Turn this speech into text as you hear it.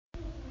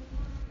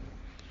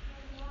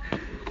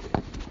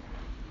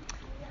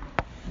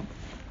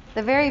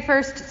The very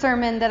first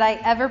sermon that I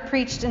ever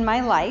preached in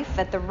my life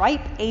at the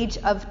ripe age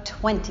of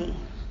 20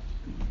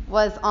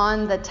 was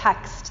on the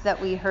text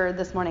that we heard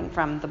this morning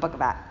from the book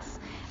of Acts.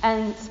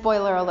 And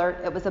spoiler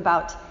alert, it was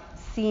about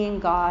seeing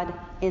God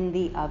in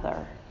the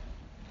other.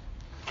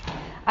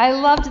 I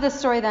loved this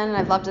story then, and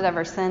I've loved it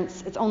ever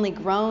since. It's only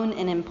grown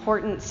in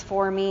importance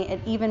for me.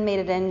 It even made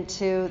it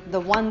into the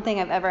one thing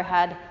I've ever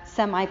had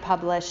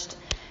semi-published,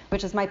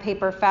 which is my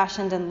paper,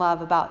 Fashioned in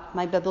Love, about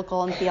my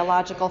biblical and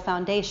theological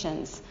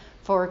foundations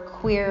for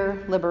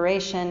queer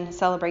liberation,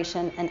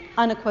 celebration, and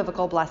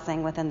unequivocal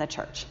blessing within the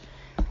church.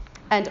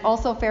 And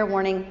also, fair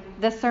warning,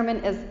 this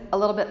sermon is a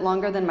little bit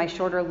longer than my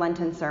shorter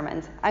Lenten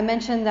sermons. I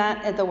mentioned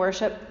that at the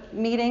worship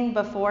meeting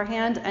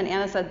beforehand, and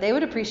Anna said they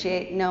would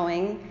appreciate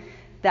knowing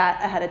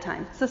that ahead of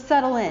time. So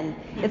settle in.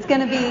 It's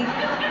going to be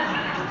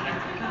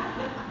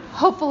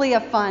hopefully a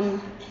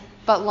fun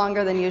but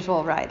longer than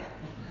usual ride.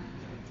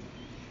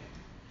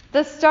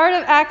 The start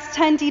of Acts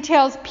 10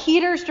 details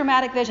Peter's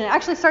dramatic vision. It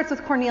actually starts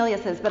with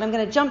Cornelius's, but I'm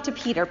going to jump to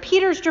Peter.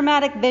 Peter's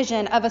dramatic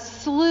vision of a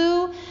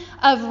slew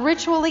of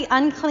ritually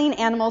unclean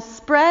animals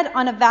spread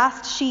on a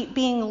vast sheet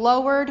being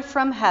lowered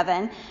from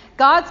heaven.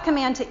 God's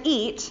command to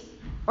eat,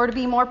 or to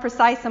be more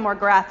precise and more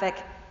graphic,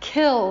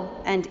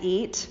 kill and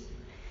eat.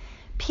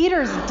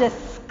 Peter's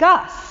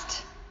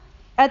disgust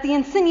at the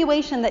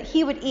insinuation that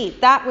he would eat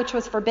that which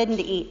was forbidden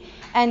to eat.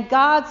 And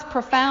God's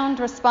profound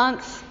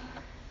response: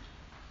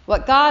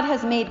 what God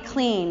has made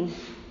clean,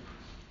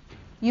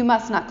 you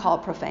must not call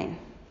profane.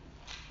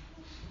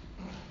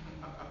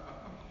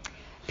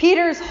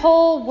 Peter's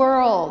whole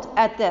world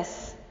at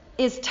this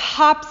is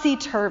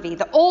topsy-turvy.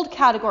 The old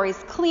categories,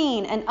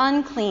 clean and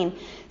unclean,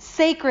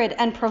 sacred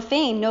and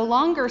profane, no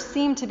longer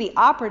seem to be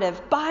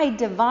operative by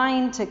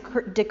divine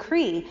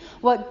decree.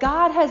 What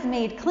God has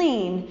made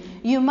clean,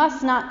 you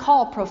must not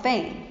call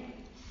profane.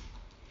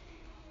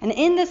 And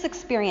in this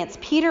experience,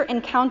 Peter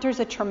encounters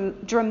a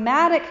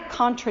dramatic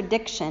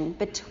contradiction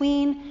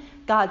between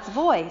God's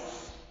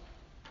voice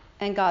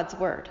and God's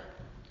word.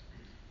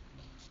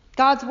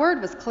 God's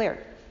word was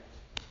clear.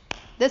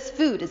 This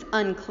food is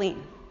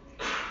unclean.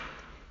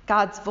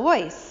 God's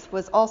voice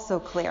was also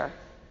clear.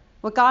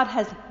 What God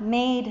has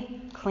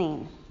made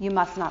clean, you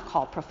must not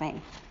call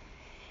profane.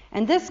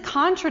 And this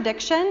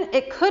contradiction,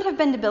 it could have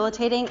been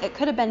debilitating, it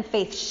could have been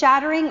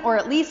faith-shattering, or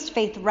at least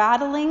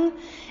faith-rattling,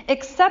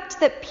 except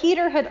that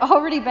Peter had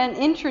already been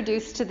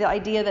introduced to the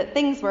idea that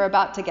things were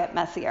about to get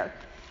messier.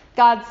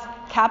 God's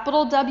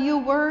capital W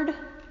word,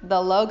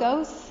 the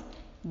Logos,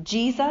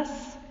 Jesus,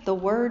 the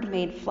Word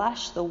made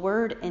flesh, the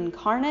Word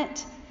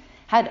incarnate,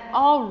 had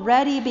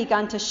already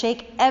begun to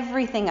shake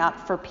everything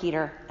up for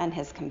Peter and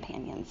his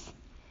companions.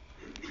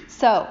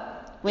 So,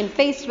 when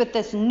faced with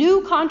this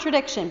new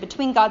contradiction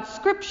between God's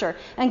scripture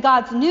and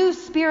God's new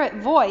spirit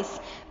voice,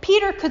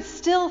 Peter could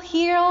still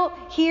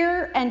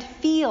hear and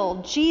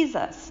feel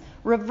Jesus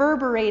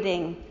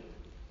reverberating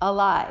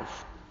alive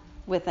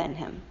within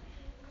him.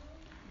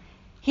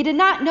 He did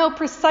not know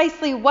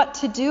precisely what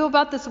to do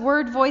about this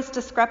word-voice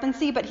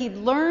discrepancy, but he'd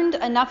learned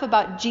enough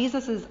about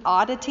Jesus'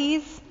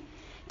 oddities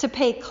to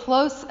pay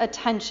close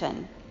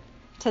attention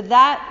to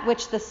that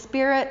which the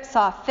Spirit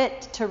saw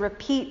fit to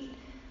repeat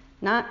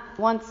not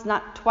once,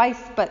 not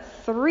twice, but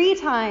 3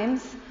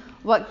 times.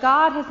 What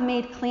God has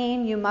made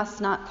clean, you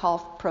must not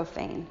call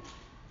profane.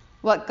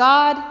 What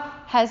God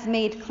has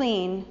made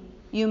clean,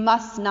 you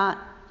must not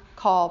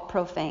call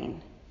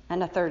profane.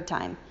 And a 3rd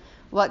time.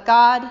 What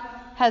God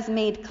has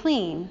made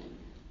clean,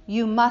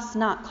 you must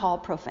not call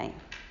profane.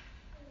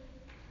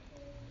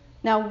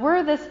 Now,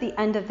 were this the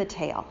end of the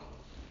tale,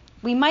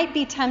 we might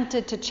be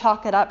tempted to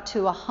chalk it up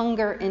to a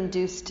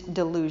hunger-induced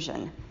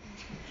delusion.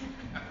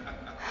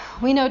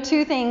 We know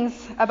 2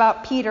 things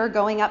about Peter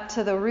going up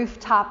to the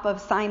rooftop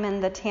of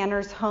Simon the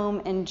tanner's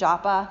home in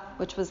Joppa,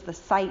 which was the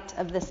site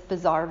of this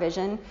bizarre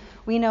vision.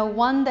 We know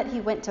 1, that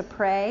he went to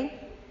pray,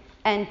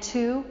 and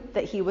 2,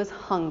 that he was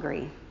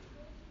hungry.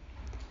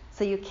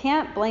 So you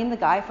can't blame the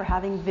guy for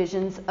having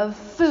visions of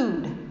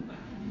food.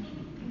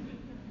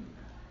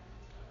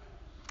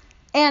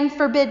 And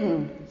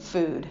forbidden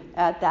food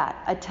at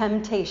that, a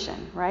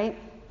temptation, right?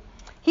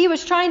 He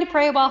was trying to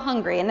pray while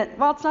hungry, and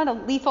while it's not a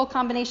lethal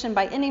combination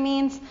by any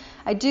means,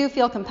 I do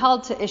feel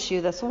compelled to issue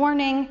this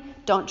warning: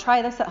 don't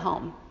try this at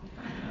home.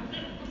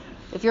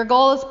 If your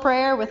goal is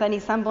prayer with any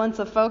semblance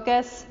of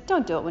focus,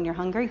 don't do it when you're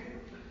hungry.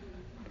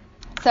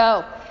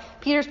 So,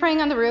 Peter's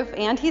praying on the roof,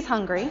 and he's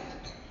hungry.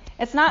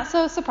 It's not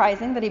so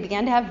surprising that he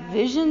began to have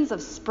visions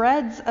of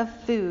spreads of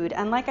food,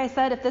 and like I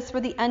said, if this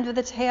were the end of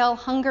the tale,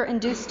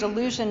 hunger-induced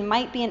delusion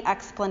might be an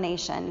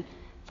explanation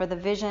for the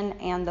vision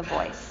and the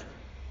voice.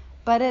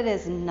 But it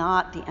is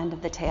not the end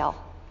of the tale,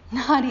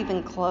 not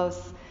even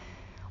close.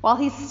 While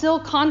he's still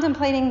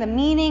contemplating the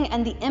meaning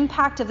and the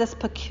impact of this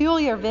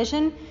peculiar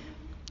vision,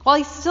 while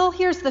he still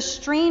hears the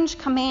strange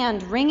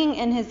command ringing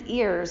in his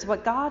ears,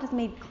 what God has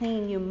made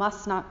clean, you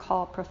must not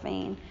call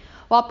profane.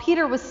 While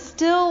Peter was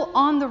still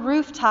on the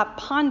rooftop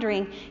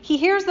pondering, he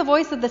hears the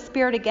voice of the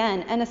Spirit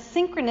again, and a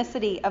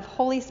synchronicity of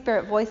Holy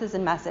Spirit voices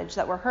and message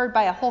that were heard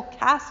by a whole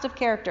cast of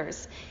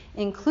characters,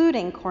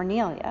 including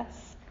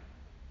Cornelius,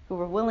 who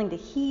were willing to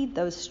heed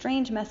those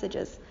strange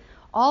messages.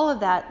 All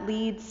of that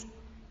leads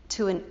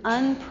to an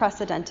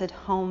unprecedented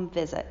home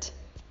visit.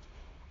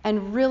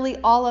 And really,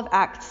 all of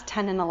Acts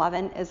 10 and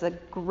 11 is a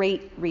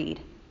great read.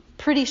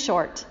 Pretty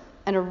short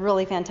and a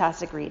really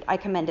fantastic read. I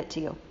commend it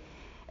to you.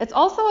 It's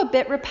also a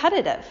bit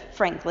repetitive,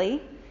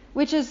 frankly,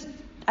 which is,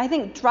 I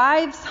think,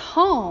 drives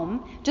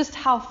home just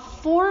how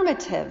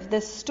formative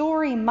this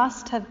story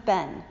must have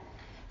been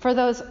for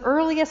those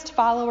earliest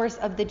followers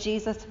of the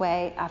Jesus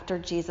way after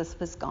Jesus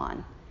was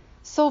gone.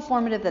 So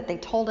formative that they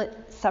told it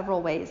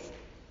several ways,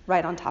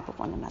 right on top of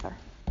one another.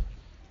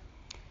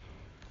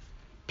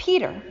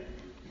 Peter,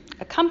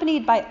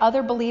 accompanied by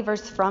other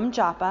believers from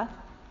Joppa,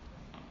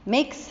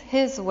 makes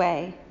his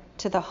way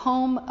to the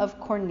home of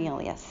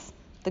Cornelius,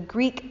 the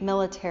Greek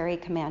military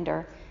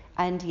commander,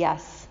 and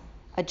yes,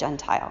 a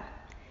Gentile.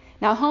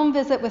 Now, home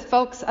visit with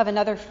folks of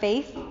another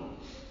faith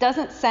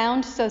doesn't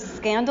sound so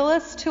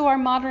scandalous to our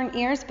modern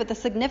ears, but the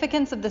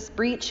significance of this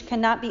breach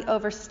cannot be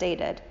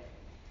overstated.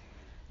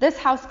 This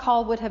house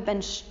call would have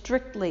been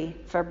strictly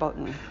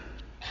verboten,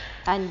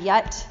 and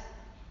yet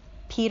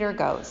Peter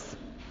goes.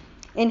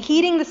 In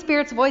heeding the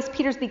Spirit's voice,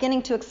 Peter's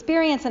beginning to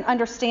experience and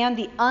understand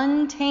the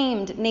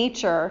untamed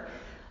nature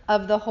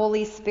of the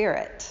Holy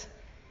Spirit.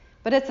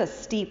 But it's a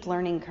steep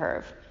learning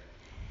curve.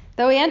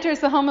 Though he enters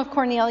the home of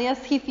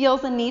Cornelius, he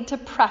feels a need to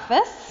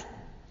preface.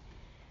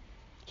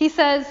 He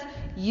says,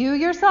 "You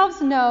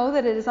yourselves know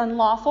that it is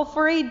unlawful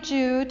for a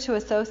Jew to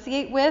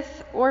associate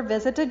with or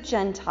visit a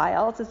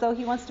Gentile." It's as though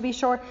he wants to be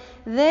sure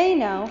they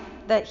know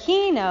that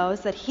he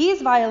knows that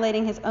he's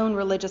violating his own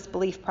religious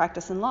belief,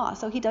 practice, and law.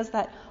 So he does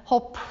that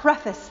whole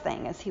preface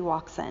thing as he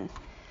walks in.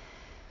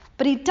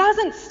 But he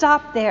doesn't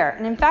stop there.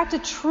 And in fact, a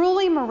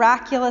truly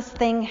miraculous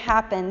thing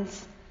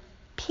happens.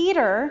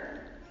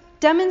 Peter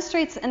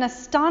demonstrates an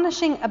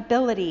astonishing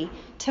ability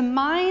to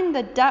mine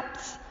the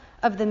depths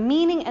of the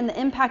meaning and the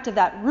impact of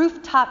that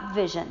rooftop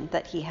vision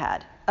that he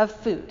had of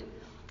food.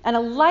 And a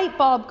light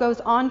bulb goes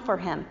on for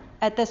him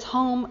at this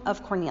home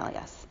of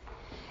Cornelius.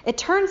 It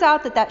turns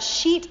out that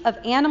sheet of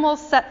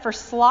animals set for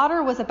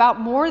slaughter was about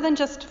more than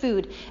just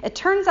food. It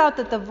turns out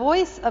that the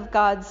voice of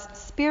God's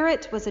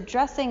Spirit was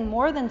addressing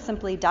more than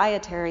simply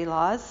dietary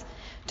laws.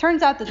 It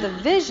turns out that the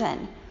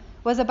vision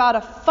was about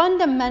a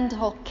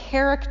fundamental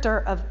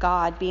character of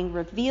God being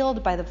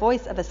revealed by the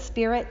voice of a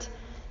spirit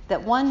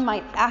that one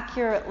might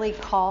accurately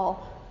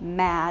call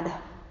mad.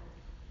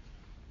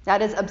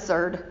 That is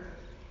absurd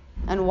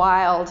and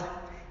wild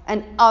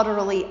and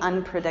utterly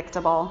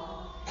unpredictable.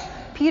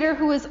 Peter,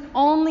 who is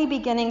only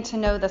beginning to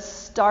know the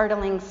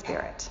startling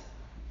Spirit,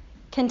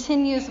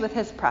 continues with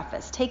his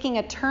preface, taking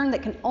a turn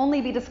that can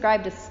only be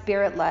described as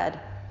Spirit-led.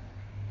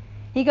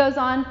 He goes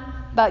on,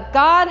 "But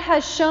God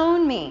has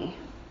shown me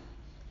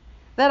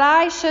that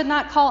I should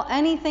not call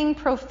anything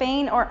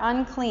profane or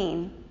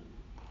unclean."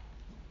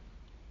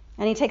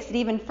 And he takes it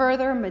even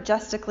further,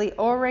 majestically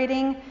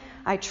orating,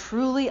 "I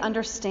truly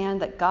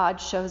understand that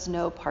God shows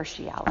no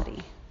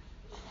partiality."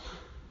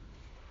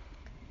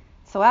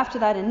 So after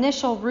that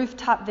initial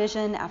rooftop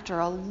vision, after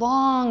a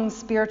long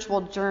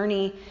spiritual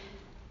journey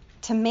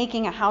to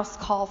making a house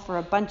call for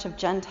a bunch of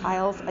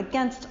Gentiles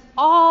against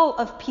all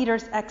of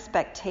Peter's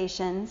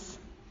expectations,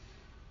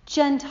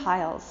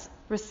 Gentiles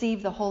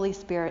receive the Holy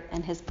Spirit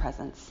in his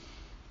presence.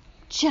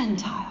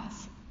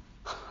 Gentiles.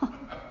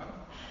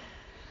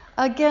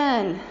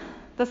 Again,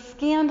 the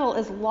scandal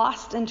is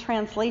lost in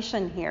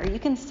translation here. You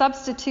can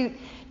substitute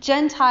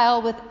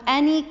Gentile with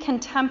any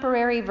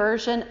contemporary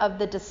version of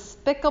the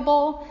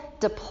despicable,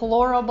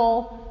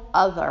 deplorable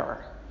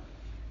other.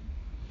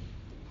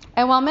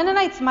 And while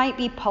Mennonites might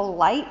be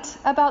polite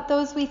about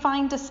those we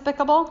find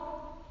despicable,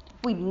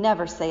 we'd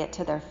never say it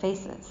to their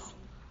faces.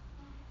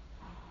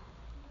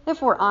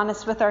 If we're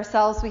honest with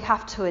ourselves, we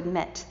have to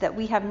admit that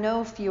we have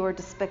no fewer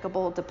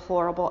despicable,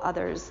 deplorable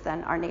others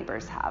than our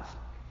neighbors have.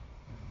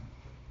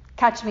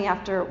 Catch me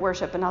after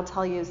worship and I'll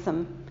tell you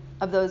some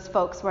of those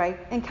folks where I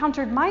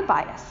encountered my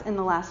bias in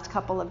the last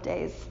couple of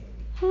days.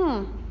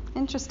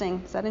 Interesting.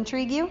 Does that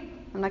intrigue you?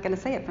 I'm not going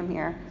to say it from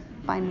here.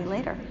 Find me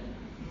later.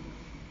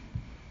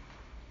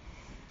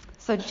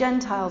 So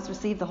Gentiles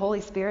receive the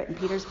Holy Spirit in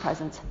Peter's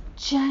presence.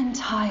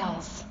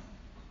 Gentiles.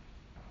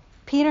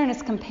 Peter and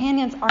his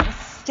companions are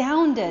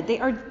astounded. They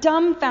are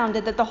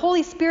dumbfounded that the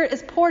Holy Spirit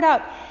is poured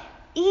out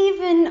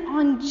even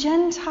on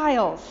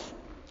Gentiles.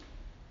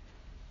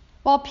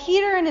 While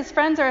Peter and his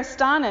friends are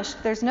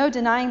astonished, there's no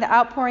denying the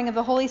outpouring of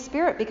the Holy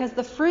Spirit because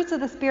the fruits of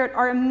the Spirit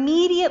are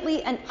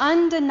immediately and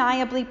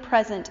undeniably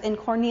present in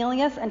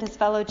Cornelius and his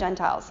fellow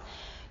Gentiles.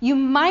 You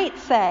might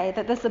say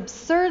that this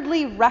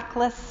absurdly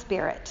reckless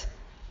Spirit,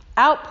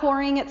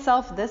 outpouring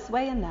itself this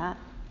way and that,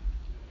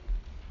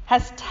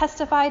 has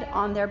testified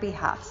on their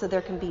behalf, so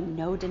there can be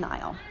no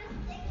denial.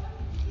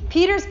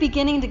 Peter's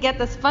beginning to get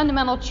this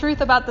fundamental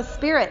truth about the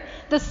Spirit.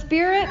 The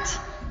Spirit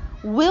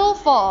will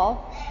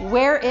fall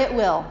where it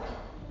will.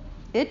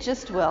 It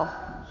just will.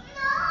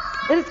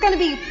 It's going to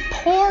be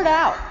poured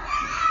out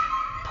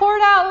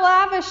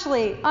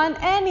lavishly on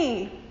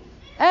any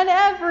and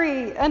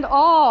every and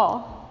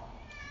all.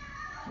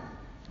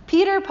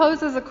 Peter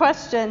poses a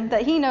question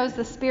that he knows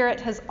the Spirit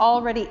has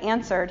already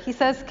answered. He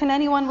says, can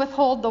anyone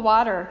withhold the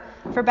water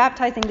for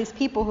baptizing these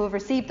people who have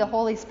received the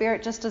Holy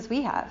Spirit just as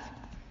we have?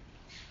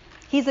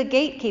 He's a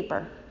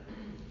gatekeeper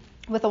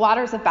with the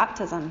waters of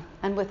baptism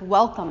and with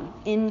welcome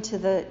into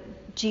the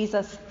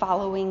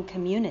Jesus-following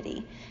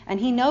community. And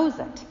he knows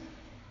it.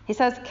 He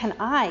says,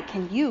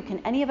 can you, can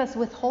any of us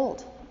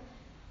withhold?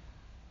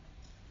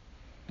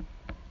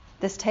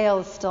 This tale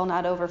is still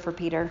not over for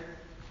Peter.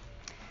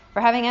 For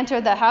having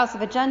entered the house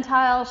of a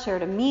Gentile,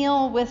 shared a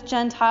meal with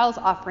Gentiles,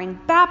 offering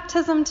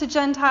baptism to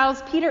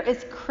Gentiles, Peter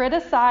is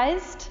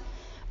criticized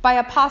by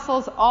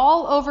apostles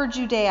all over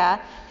Judea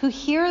who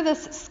hear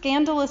this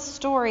scandalous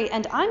story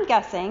and, I'm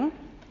guessing,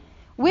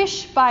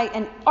 wish by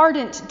an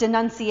ardent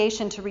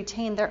denunciation to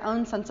retain their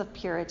own sense of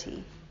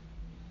purity.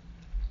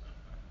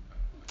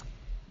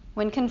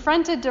 When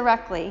confronted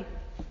directly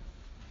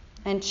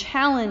and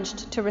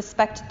challenged to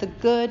respect the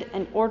good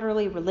and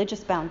orderly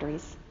religious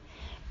boundaries,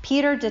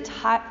 Peter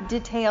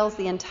details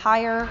the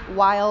entire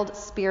wild,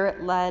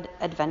 Spirit-led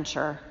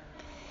adventure.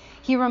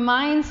 He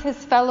reminds his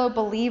fellow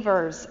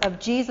believers of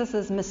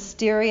Jesus'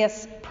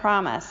 mysterious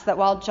promise that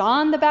while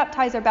John the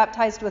Baptizer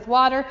baptized with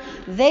water,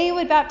 they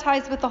would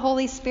baptize with the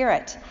Holy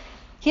Spirit.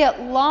 He at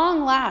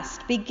long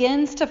last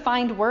begins to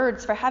find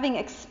words for having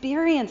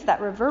experienced that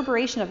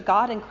reverberation of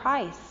God in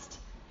Christ,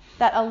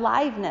 that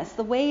aliveness,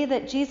 the way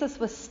that Jesus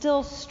was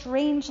still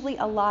strangely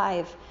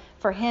alive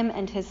for him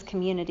and his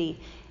community,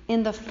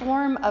 in the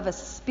form of a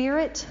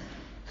Spirit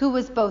who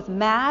was both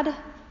mad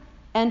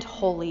and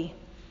holy.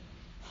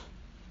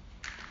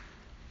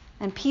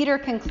 And Peter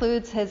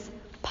concludes his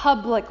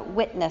public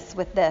witness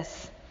with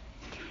this.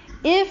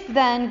 If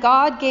then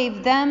God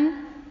gave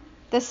them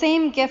the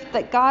same gift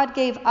that God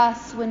gave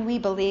us when we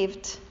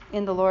believed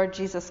in the Lord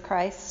Jesus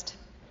Christ,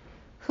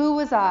 who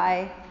was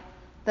I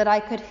that I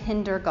could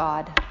hinder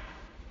God?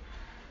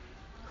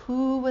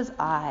 Who was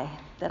I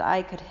that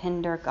I could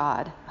hinder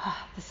God?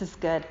 This is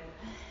good.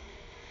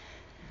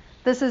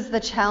 This is the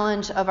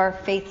challenge of our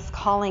faith's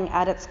calling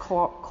at its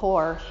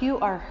core. Who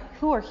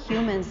are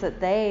humans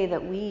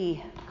that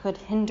we could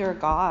hinder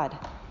God?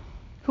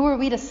 Who are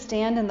we to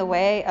stand in the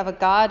way of a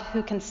God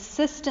who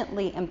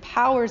consistently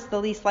empowers the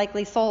least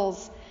likely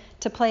souls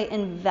to play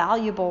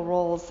invaluable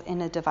roles in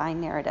a divine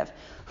narrative?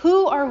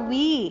 Who are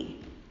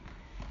we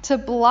to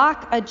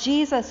block a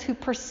Jesus who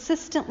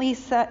persistently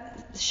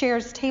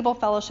shares table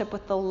fellowship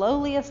with the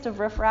lowliest of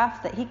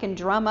riffraff that he can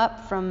drum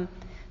up from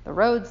the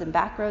roads and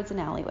back roads and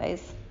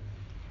alleyways?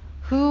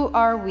 Who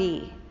are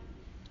we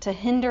to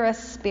hinder a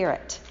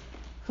Spirit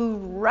who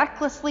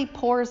recklessly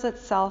pours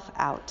itself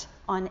out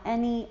on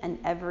any and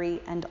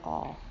every and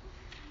all?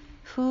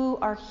 Who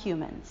are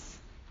humans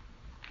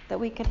that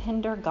we could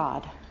hinder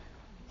God?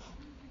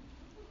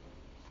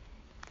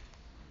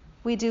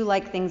 We do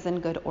like things in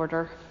good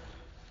order,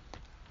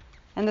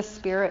 and the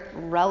Spirit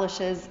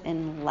relishes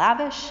in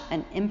lavish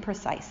and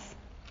imprecise,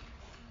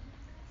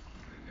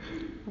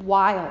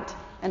 wild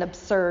and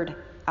absurd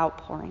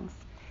outpourings.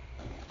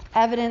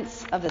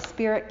 Evidence of the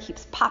Spirit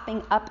keeps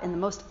popping up in the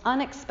most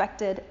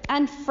unexpected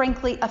and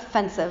frankly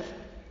offensive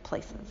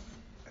places.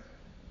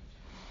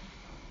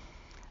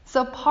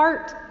 So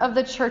part of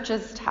the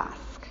church's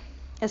task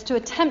is to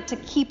attempt to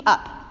keep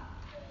up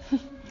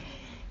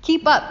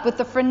with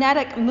the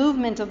frenetic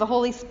movement of the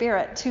Holy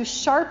Spirit, to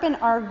sharpen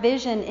our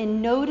vision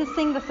in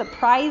noticing the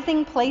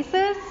surprising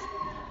places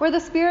where the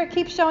Spirit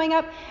keeps showing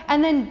up,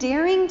 and then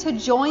daring to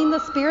join the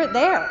Spirit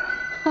there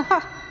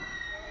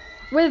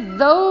with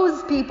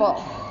those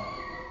people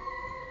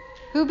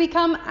who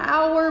become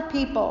our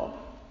people,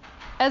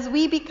 as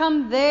we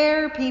become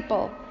their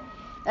people,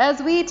 as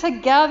we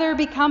together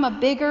become a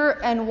bigger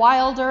and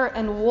wilder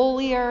and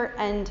woolier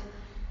and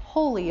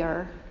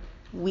holier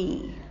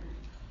we.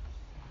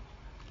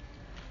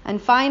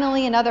 And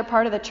finally, another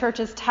part of the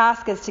church's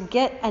task is to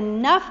get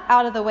enough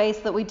out of the way so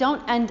that we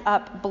don't end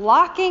up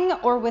blocking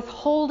or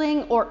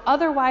withholding or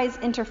otherwise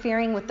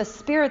interfering with the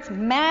Spirit's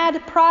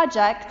mad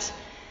project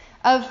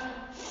of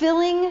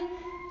filling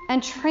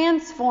and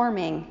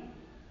transforming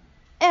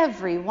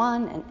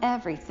everyone and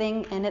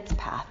everything in its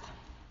path.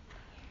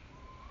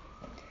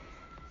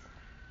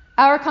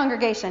 Our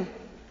congregation,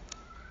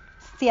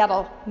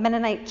 Seattle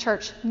Mennonite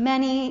Church,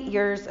 many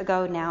years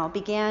ago now,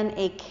 began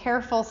a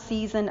careful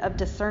season of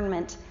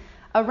discernment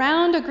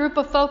around a group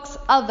of folks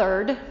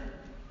othered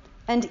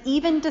and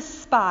even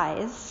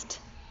despised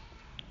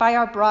by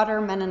our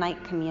broader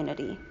Mennonite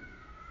community.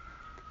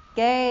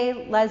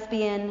 Gay,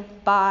 lesbian,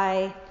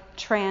 bi,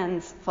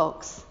 trans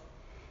folks.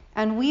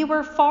 And we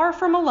were far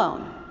from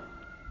alone.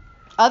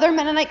 Other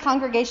Mennonite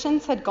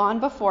congregations had gone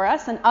before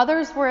us, and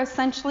others were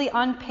essentially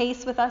on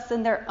pace with us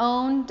in their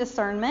own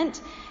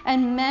discernment,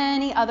 and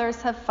many others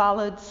have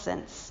followed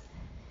since.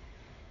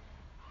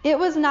 It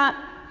was not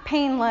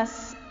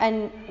painless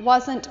and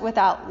wasn't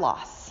without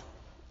loss.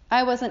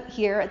 I wasn't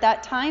here at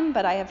that time,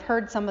 but I have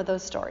heard some of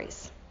those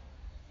stories.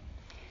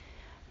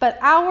 But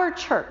our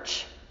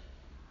church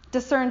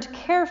discerned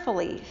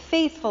carefully,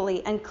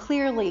 faithfully, and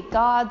clearly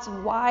God's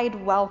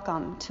wide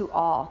welcome to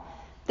all,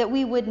 that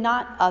we would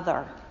not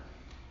other,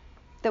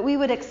 that we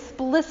would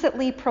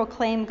explicitly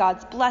proclaim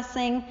God's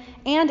blessing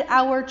and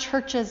our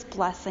church's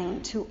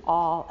blessing to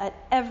all at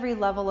every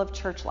level of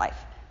church life,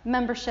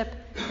 membership,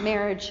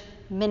 marriage,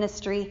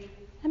 ministry,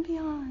 and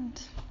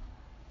beyond.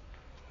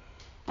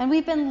 And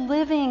we've been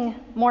living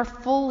more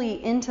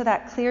fully into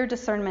that clear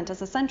discernment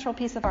as a central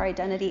piece of our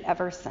identity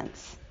ever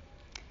since.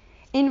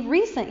 In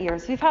recent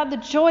years, we've had the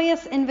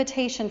joyous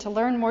invitation to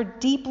learn more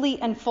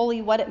deeply and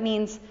fully what it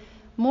means,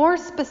 more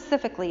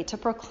specifically, to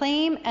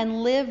proclaim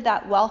and live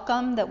that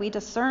welcome that we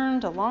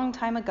discerned a long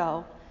time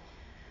ago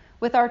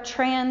with our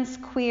trans,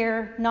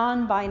 queer,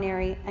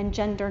 non-binary, and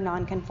gender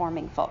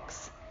non-conforming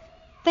folks.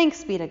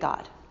 Thanks be to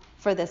God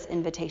for this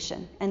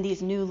invitation and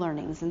these new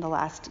learnings in the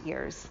last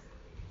years.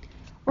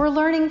 We're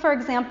learning, for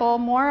example,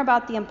 more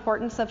about the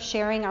importance of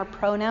sharing our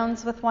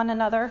pronouns with one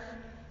another.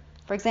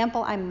 For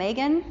example, I'm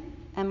Megan,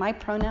 and my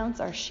pronouns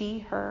are she,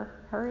 her,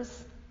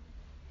 hers.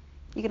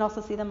 You can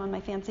also see them on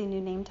my fancy new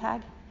name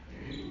tag.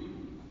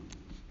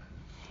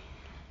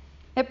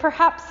 It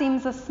perhaps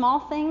seems a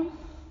small thing,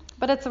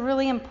 but it's a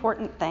really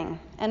important thing,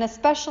 and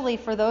especially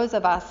for those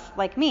of us,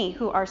 like me,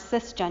 who are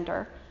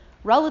cisgender,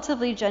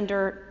 relatively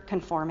gender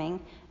conforming,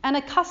 and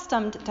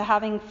accustomed to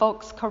having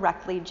folks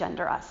correctly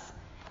gender us.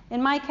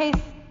 In my case,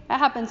 that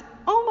happens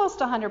almost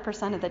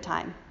 100% of the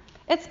time.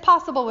 It's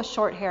possible with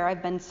short hair,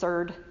 I've been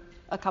sirred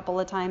a couple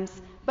of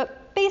times,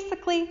 but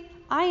basically,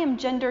 I am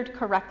gendered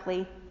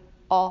correctly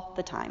all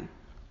the time.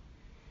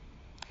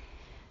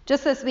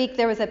 Just this week,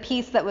 there was a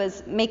piece that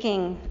was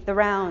making the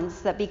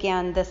rounds that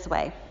began this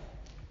way.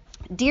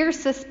 Dear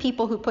cis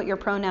people who put your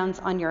pronouns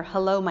on your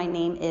hello, my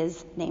name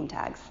is name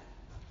tags.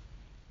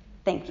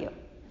 Thank you.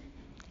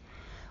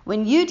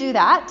 When you do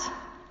that,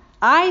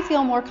 I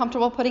feel more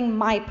comfortable putting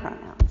my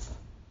pronouns,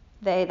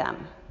 they,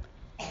 them.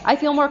 I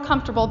feel more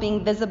comfortable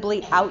being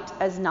visibly out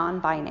as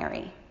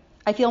non-binary.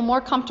 I feel more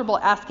comfortable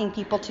asking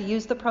people to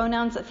use the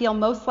pronouns that feel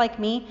most like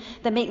me,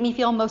 that make me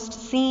feel most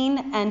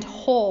seen and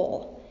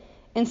whole,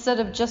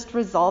 instead of just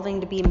resolving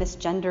to be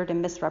misgendered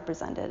and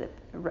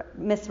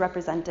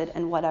misrepresented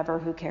and whatever,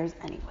 who cares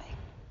anyway.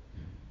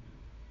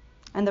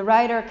 And the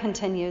writer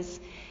continues,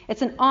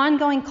 it's an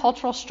ongoing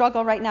cultural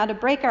struggle right now to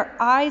break our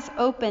eyes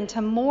open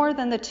to more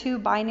than the two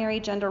binary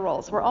gender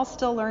roles. We're all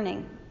still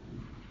learning.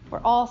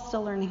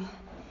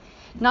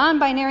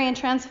 Non-binary and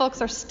trans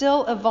folks are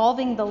still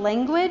evolving the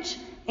language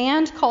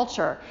and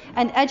culture,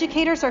 and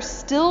educators are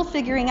still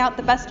figuring out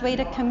the best way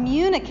to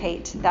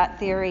communicate that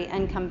theory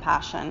and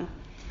compassion.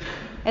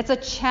 It's a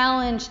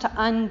challenge to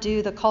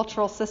undo the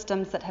cultural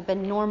systems that have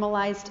been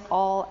normalized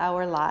all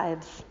our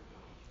lives.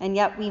 And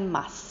yet we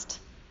must.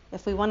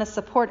 If we want to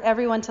support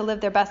everyone to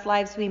live their best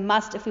lives, we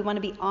must. If we want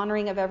to be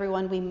honoring of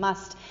everyone, we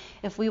must.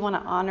 If we want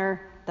to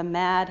honor the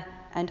mad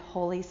and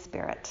Holy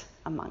Spirit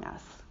among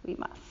us, we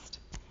must.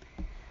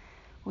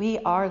 We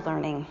are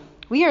learning.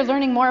 We are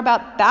learning more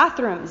about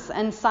bathrooms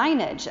and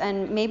signage,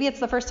 and maybe it's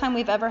the first time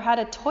we've ever had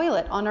a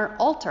toilet on our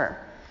altar.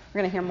 We're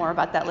going to hear more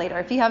about that later.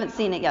 If you haven't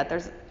seen it yet,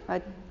 there's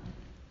an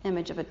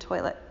image of a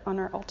toilet on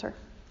our altar.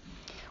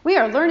 We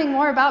are learning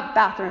more about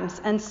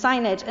bathrooms and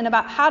signage and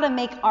about how to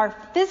make our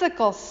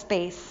physical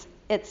space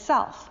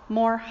itself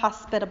more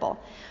hospitable.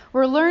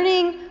 We're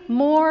learning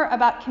more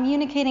about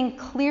communicating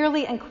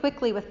clearly and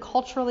quickly with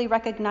culturally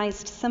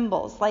recognized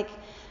symbols like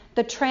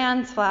the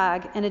trans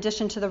flag in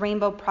addition to the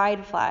rainbow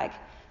pride flag.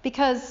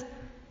 Because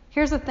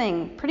here's the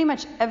thing, pretty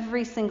much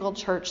every single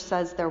church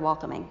says they're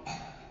welcoming,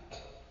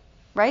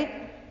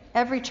 right?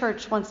 Every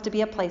church wants to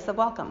be a place of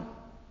welcome.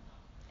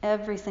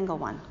 Every single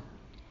one.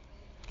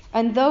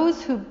 And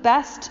those who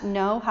best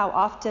know how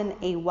often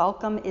a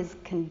welcome is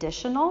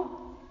conditional,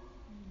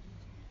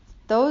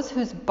 those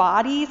whose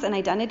bodies and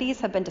identities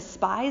have been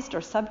despised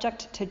or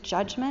subject to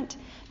judgment,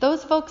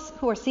 those folks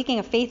who are seeking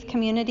a faith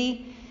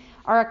community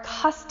are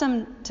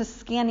accustomed to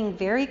scanning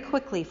very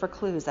quickly for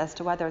clues as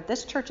to whether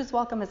this church's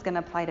welcome is going to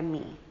apply to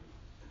me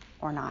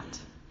or not.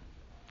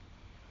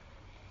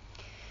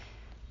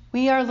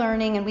 We are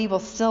learning, and we will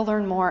still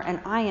learn more,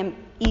 and I am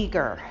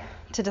eager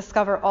to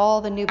discover all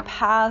the new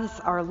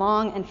paths our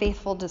long and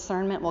faithful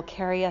discernment will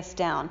carry us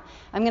down.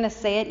 I'm going to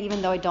say it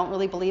even though I don't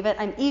really believe it.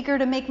 I'm eager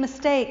to make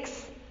mistakes.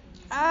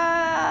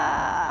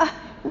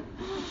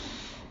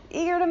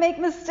 Eager to make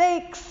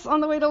mistakes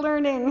on the way to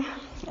learning.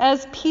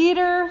 As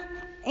Peter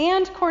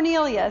and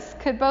Cornelius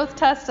could both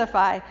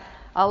testify,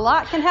 a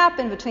lot can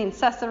happen between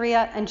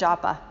Caesarea and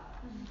Joppa.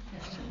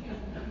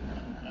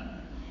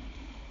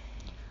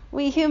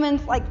 We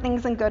humans like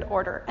things in good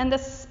order, and the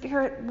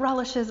Spirit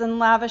relishes in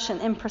lavish and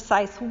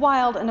imprecise,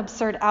 wild and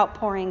absurd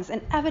outpourings, and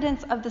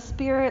evidence of the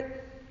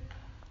Spirit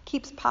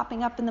keeps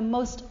popping up in the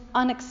most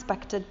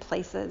unexpected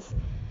places.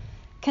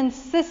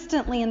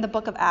 Consistently in the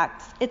book of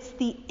Acts, it's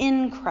the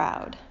in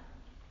crowd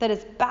that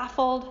is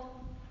baffled,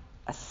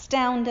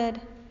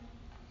 astounded,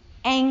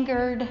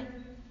 angered,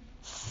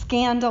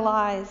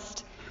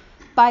 scandalized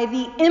by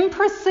the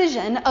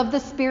imprecision of the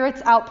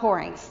Spirit's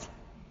outpourings.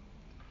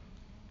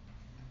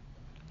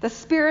 The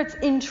Spirit's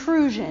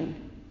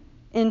intrusion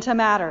into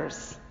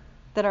matters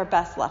that are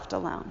best left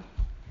alone.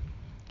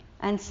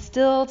 And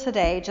still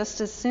today,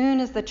 just as soon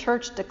as the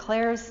church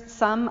declares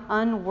some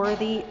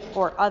unworthy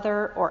or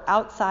other or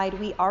outside,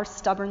 we are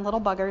stubborn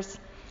little buggers,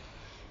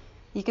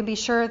 you can be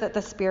sure that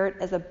the Spirit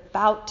is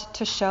about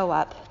to show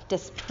up,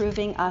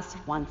 disproving us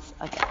once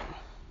again.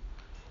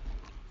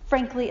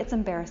 Frankly, it's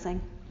embarrassing.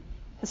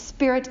 The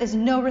Spirit is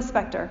no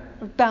respecter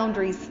of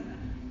boundaries,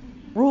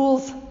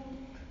 rules,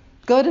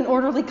 good and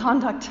orderly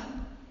conduct.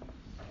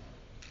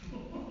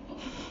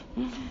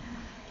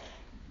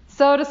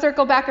 So to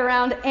circle back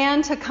around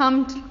and to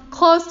come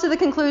close to the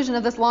conclusion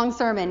of this long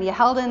sermon, you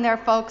held in there,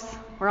 folks.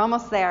 We're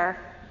almost there.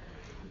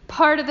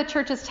 Part of the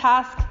church's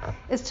task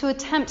is to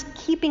attempt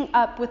keeping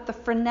up with the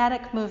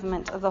frenetic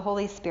movement of the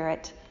Holy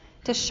Spirit,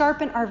 to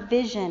sharpen our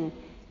vision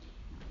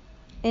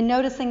in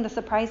noticing the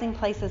surprising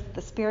places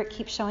the Spirit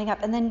keeps showing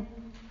up, and then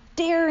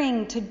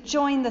daring to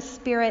join the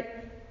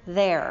Spirit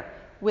there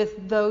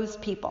with those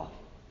people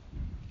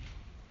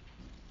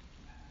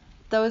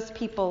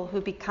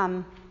who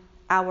become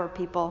our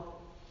people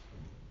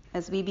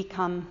as we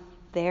become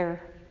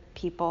their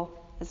people,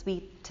 as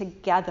we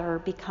together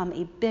become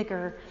a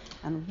bigger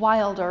and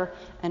wilder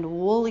and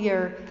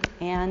woollier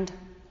and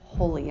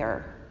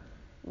holier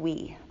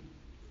we.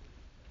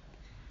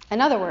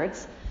 In other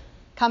words,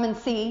 come and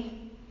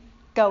see,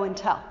 go and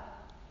tell.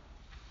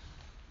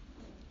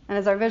 And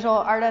as our visual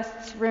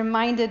artists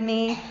reminded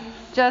me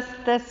just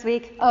this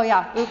week,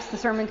 the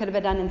sermon could have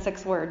been done in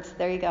 6 words.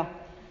 There you go.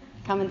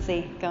 Come and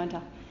see, go and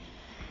tell.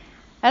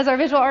 As our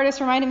visual artist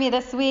reminded me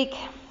this week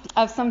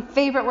of some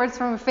favorite words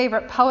from a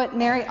favorite poet,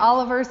 Mary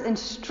Oliver's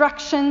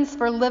instructions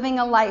for living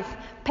a life.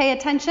 Pay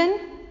attention,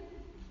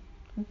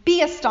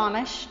 be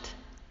astonished,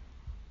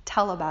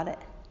 tell about it.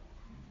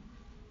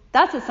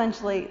 That's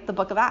essentially the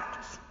book of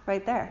Acts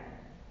right there.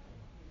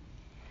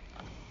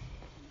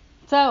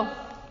 So,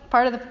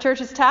 part of the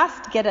church's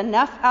task, to get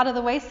enough out of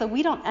the way so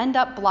we don't end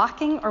up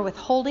blocking or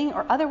withholding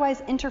or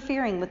otherwise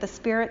interfering with the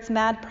Spirit's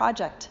mad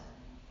project.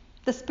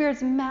 The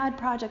Spirit's mad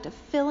project of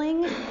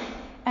filling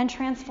and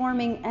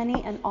transforming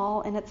any and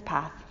all in its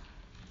path.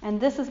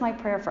 And this is my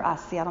prayer for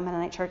us, Seattle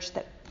Mennonite Church,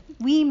 that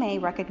we may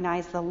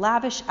recognize the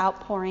lavish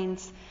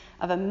outpourings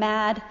of a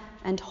mad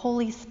and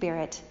Holy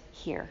Spirit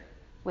here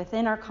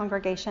within our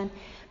congregation.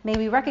 May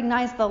we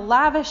recognize the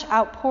lavish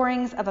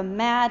outpourings of a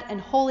mad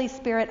and Holy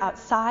Spirit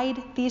outside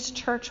these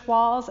church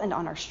walls and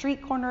on our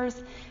street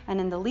corners and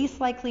in the least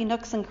likely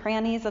nooks and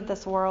crannies of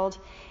this world.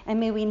 And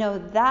may we know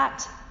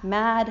that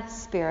mad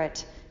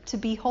Spirit to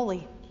be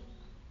holy.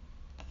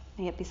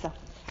 May it be so.